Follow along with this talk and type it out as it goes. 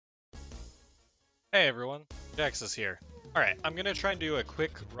Hey everyone, Jax is here. Alright, I'm going to try and do a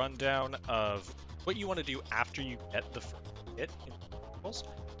quick rundown of what you want to do after you get the first hit in Skullgirls.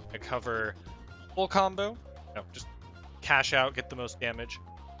 I cover full combo, just cash out, get the most damage,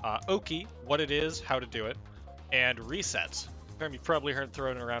 Oki, what it is, how to do it, and resets. A term you've probably heard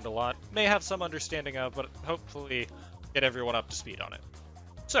thrown around a lot, may have some understanding of, but hopefully get everyone up to speed on it.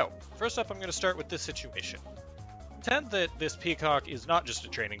 So, first up I'm going to start with this situation. Pretend that this peacock is not just a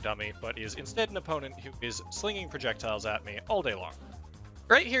training dummy, but is instead an opponent who is slinging projectiles at me all day long.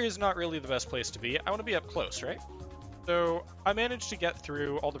 Right here is not really the best place to be. I want to be up close, right? So I managed to get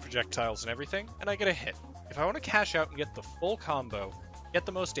through all the projectiles and everything, and I get a hit. If I want to cash out and get the full combo, get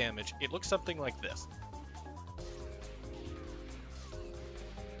the most damage, it looks something like this.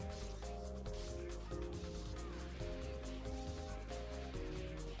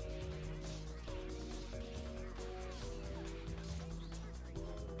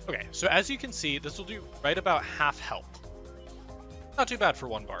 Okay, so as you can see, this will do right about half health. Not too bad for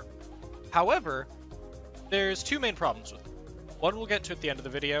one bar. However, there's two main problems with it. One we'll get to at the end of the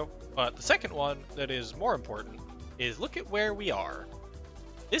video, but the second one that is more important is look at where we are.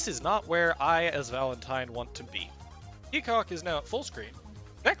 This is not where I, as Valentine, want to be. Peacock is now at full screen,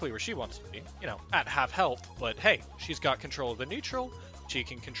 exactly where she wants to be, at half health, but hey, she's got control of the neutral, she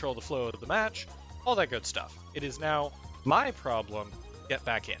can control the flow of the match, all that good stuff. It is now my problem to get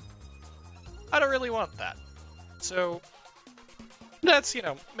back in. I don't really want that. So that's,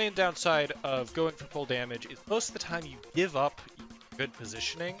 main downside of going for full damage is most of the time you give up good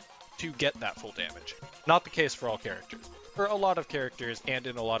positioning to get that full damage. Not the case for all characters. For a lot of characters and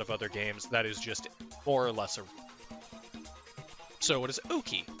in a lot of other games, that is just more or less a... So what is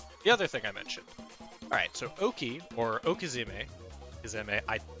Oki? The other thing I mentioned. Alright, so Oki, or Okizeme,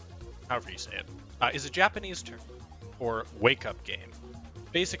 however you say it, is a Japanese term for wake-up game.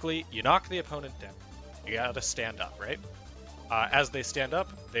 Basically, you knock the opponent down. You gotta stand up, right? As they stand up,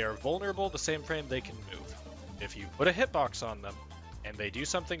 they are vulnerable the same frame they can move. If you put a hitbox on them, and they do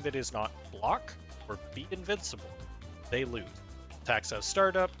something that is not block or be invincible, they lose. Attacks have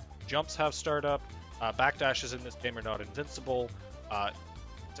startup, jumps have startup, backdashes in this game are not invincible,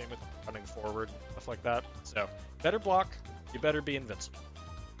 same with running forward, stuff like that. So, better block, you better be invincible.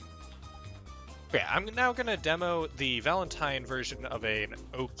 Okay, I'm now going to demo the Valentine version of an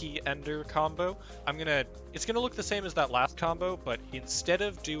Oki Ender combo. It's going to look the same as that last combo, but instead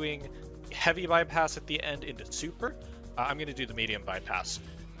of doing heavy bypass at the end into super, I'm going to do the medium bypass,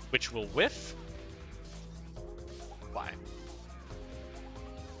 which will whiff. Why?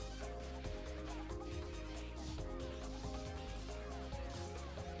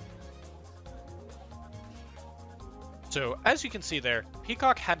 So, as you can see there,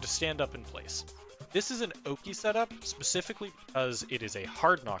 Peacock had to stand up in place. This is an Oki setup, specifically because it is a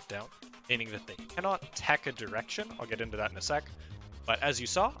hard knockdown, meaning that they cannot tech a direction. I'll get into that in a sec. But as you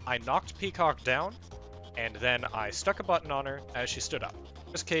saw, I knocked Peacock down, and then I stuck a button on her as she stood up.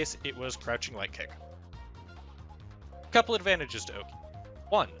 In this case, it was crouching light kick. A couple advantages to Oki.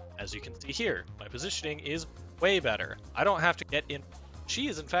 One, as you can see here, my positioning is way better. I don't have to get in. She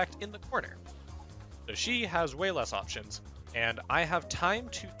is in fact in the corner. So she has way less options, and I have time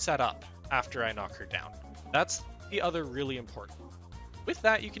to set up after I knock her down. That's the other really important. With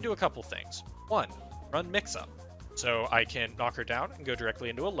that, you can do a couple things. One, run mix-up. So I can knock her down and go directly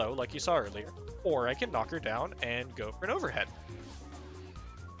into a low like you saw earlier, or I can knock her down and go for an overhead.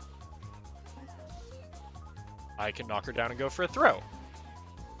 I can knock her down and go for a throw.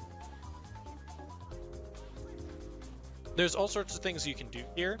 There's all sorts of things you can do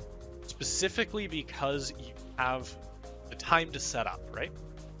here, specifically because you have the time to set up, right?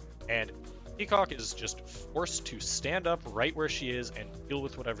 And Peacock is just forced to stand up right where she is and deal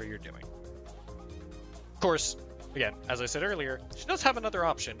with whatever you're doing. Of course, again, as I said earlier, she does have another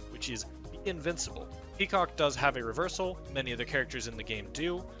option, which is be invincible. Peacock does have a reversal, many other characters in the game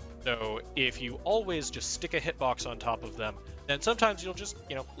do, so if you always just stick a hitbox on top of them, then sometimes you'll just,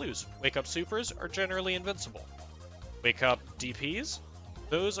 lose. Wake up supers are generally invincible. Wake up DPs,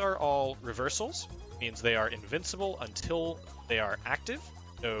 those are all reversals, means they are invincible until they are active.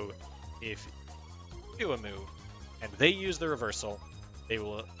 So if you do a move and they use the reversal, they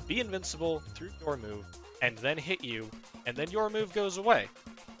will be invincible through your move and then hit you, and then your move goes away,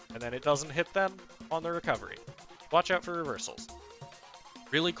 and then it doesn't hit them on the recovery. Watch out for reversals.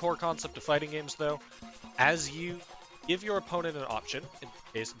 Really core concept of fighting games though, as you give your opponent an option, in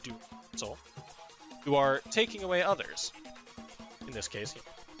this case do reversal, you are taking away others. In this case,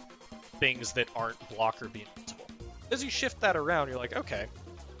 things that aren't block or be invincible. As you shift that around, you're like, okay,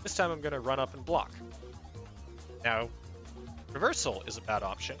 this time I'm going to run up and block. Now, reversal is a bad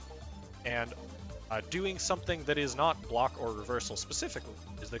option, and doing something that is not block or reversal specifically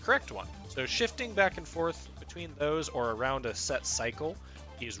is the correct one. So shifting back and forth between those or around a set cycle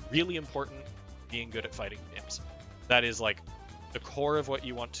is really important being good at fighting games. That is like the core of what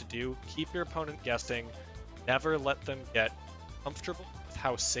you want to do. Keep your opponent guessing. Never let them get comfortable with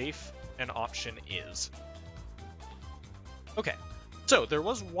how safe an option is. Okay, so there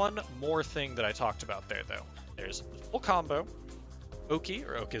was one more thing that I talked about there though. There's the full combo, Oki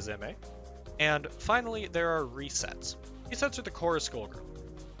or Okizeme, and finally there are resets. Resets are the core of Skullgirl.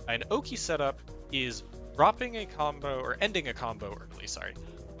 An Oki setup is dropping a combo or ending a combo early,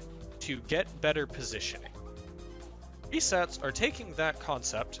 to get better positioning. Resets are taking that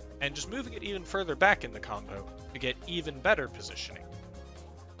concept and just moving it even further back in the combo to get even better positioning.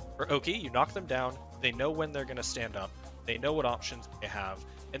 For Oki, you knock them down, they know when they're going to stand up, they know what options they have,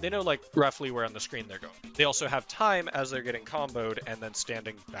 and they know like roughly where on the screen they're going. They also have time as they're getting comboed and then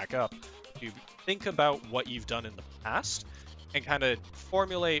standing back up to think about what you've done in the past and kind of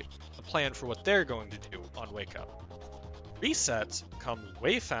formulate a plan for what they're going to do on Wake Up. Resets come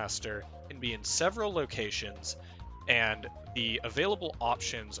way faster, can be in several locations, and the available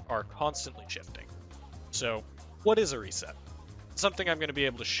options are constantly shifting. So what is a reset? Something I'm going to be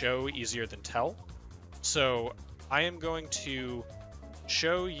able to show easier than tell. So I am going to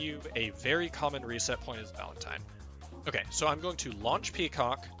show you a very common reset point as Valentine. Okay, so I'm going to launch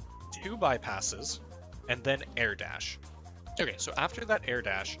Peacock, 2 bypasses, and then air dash. Okay, so after that air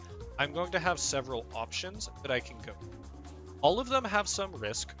dash, I'm going to have several options that I can go. All of them have some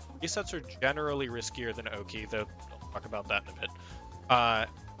risk. Resets are generally riskier than Oki, though I'll talk about that in a bit.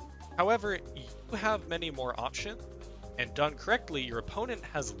 However, you have many more options, and done correctly, your opponent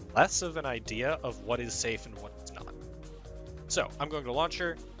has less of an idea of what is safe and what is not. So I'm going to launch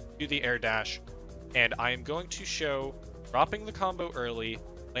her, do the air dash, and I am going to show dropping the combo early,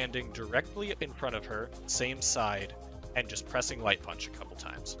 landing directly in front of her, same side, and just pressing light punch a couple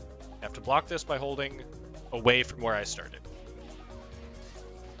times. I have to block this by holding away from where I started.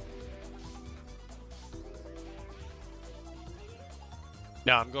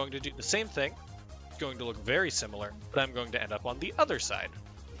 Now I'm going to do the same thing. It's going to look very similar, but I'm going to end up on the other side.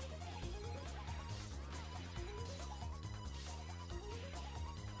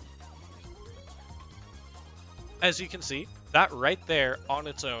 As you can see, that right there on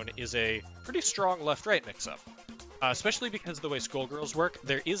its own is a pretty strong left-right mix-up. Especially because of the way Skullgirls work,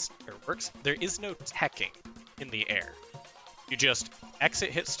 there is no teching in the air. You just exit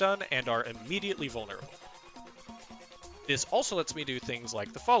hit stun and are immediately vulnerable. This also lets me do things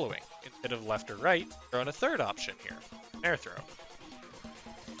like the following. Instead of left or right, throw in a third option here, air throw.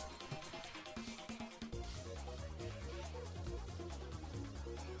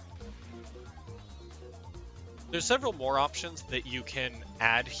 There's several more options that you can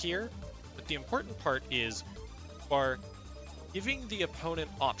add here, but the important part is you are giving the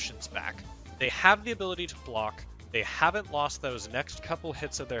opponent options back. They have the ability to block, they haven't lost those next couple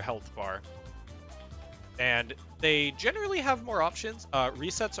hits of their health bar, and they generally have more options.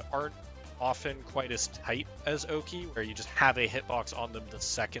 Resets aren't often quite as tight as Oki, where you just have a hitbox on them the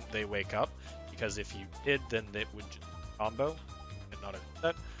second they wake up, because if you did, then it would just combo and not a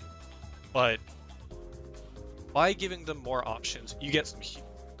reset. But by giving them more options, you get some huge.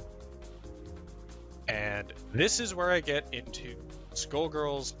 And this is where I get into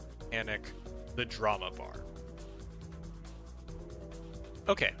Skullgirls mechanic, the drama bar.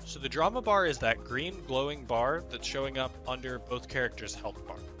 Okay, so the drama bar is that green glowing bar that's showing up under both characters' health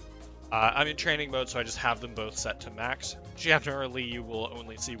bar. I'm in training mode, so I just have them both set to max. Generally, you will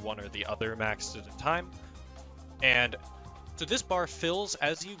only see one or the other maxed at a time. And so this bar fills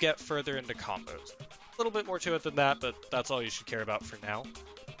as you get further into combos. A little bit more to it than that, but that's all you should care about for now.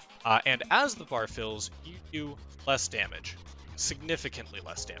 And as the bar fills, you do less damage. Significantly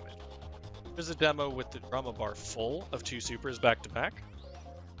less damage. There's a demo with the drama bar full of 2 supers back to back.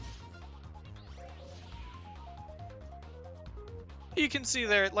 You can see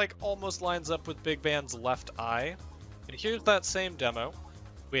there, it like almost lines up with Big Band's left eye. And here's that same demo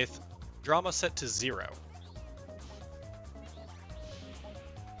with drama set to 0.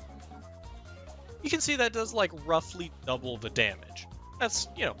 You can see that does like roughly double the damage. That's,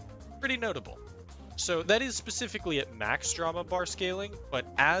 you know, pretty notable. So that is specifically at max drama bar scaling, but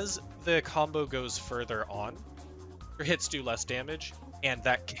as the combo goes further on, your hits do less damage, and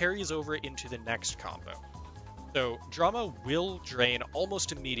that carries over into the next combo. So drama will drain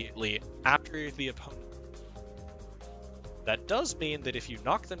almost immediately after the opponent. That does mean that if you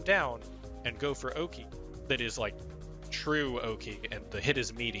knock them down and go for Oki, that is like true Oki, and the hit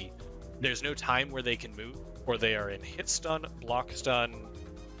is meaty, there's no time where they can move, or they are in hit stun, block stun,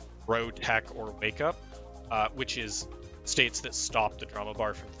 throw, tech, or wake up, which is states that stop the drama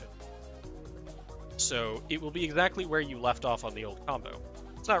bar from filling. So it will be exactly where you left off on the old combo.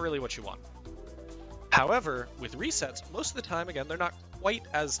 It's not really what you want. However, with resets, most of the time, again, they're not quite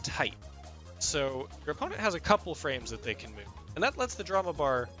as tight. So your opponent has a couple frames that they can move, and that lets the drama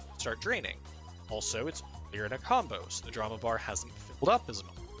bar start draining. Also, it's earlier in a combo, so the drama bar hasn't filled up as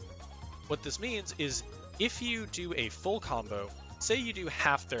much. What this means is if you do a full combo, say you do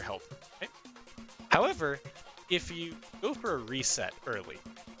half their health, right? However, if you go for a reset early,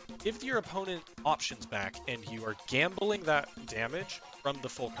 give your opponent options back and you are gambling that damage from the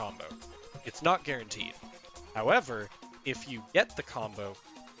full combo. It's not guaranteed. However, if you get the combo,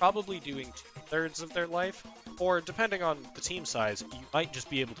 probably doing 2/3 of their life, or depending on the team size, you might just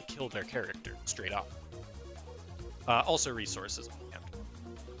be able to kill their character straight up. Also resources.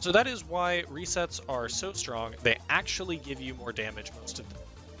 So that is why resets are so strong. They actually give you more damage most of the time.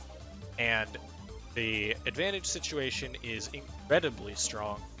 And the advantage situation is incredibly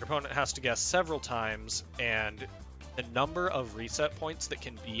strong. Your opponent has to guess several times, and the number of reset points that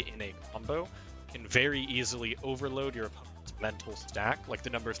can be in a combo can very easily overload your opponent's mental stack, like the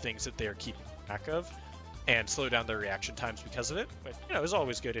number of things that they are keeping track of, and slow down their reaction times because of it, which, you know, is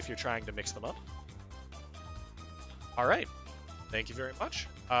always good if you're trying to mix them up. All right. Thank you very much.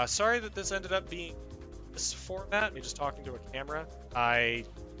 Sorry that this ended up being this format, me just talking to a camera. I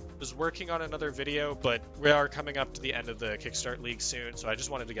was working on another video, but we are coming up to the end of the Kickstart League soon, so I just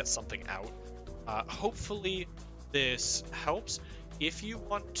wanted to get something out. Hopefully this helps. If you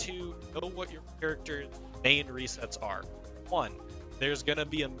want to know what your character's main resets are, 1, there's going to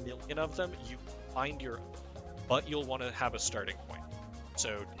be a million of them. You can find your own, but you'll want to have a starting point.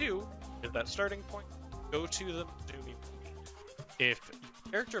 So 2, is that starting point, go to the Mizumi. If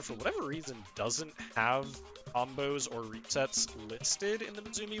your character, for whatever reason, doesn't have combos or resets listed in the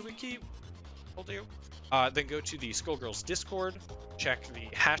Mizumi wiki, will do, then go to the Skullgirls Discord, check the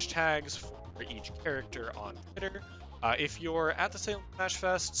hashtags for each character on Twitter. If you're at the Salem Smash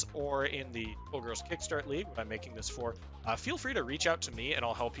Fests or in the Skullgirls Kickstart League, what I'm making this for, feel free to reach out to me and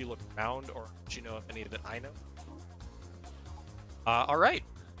I'll help you look around or let you know if any that I know. All right,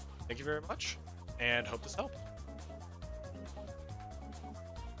 thank you very much, and hope this helped.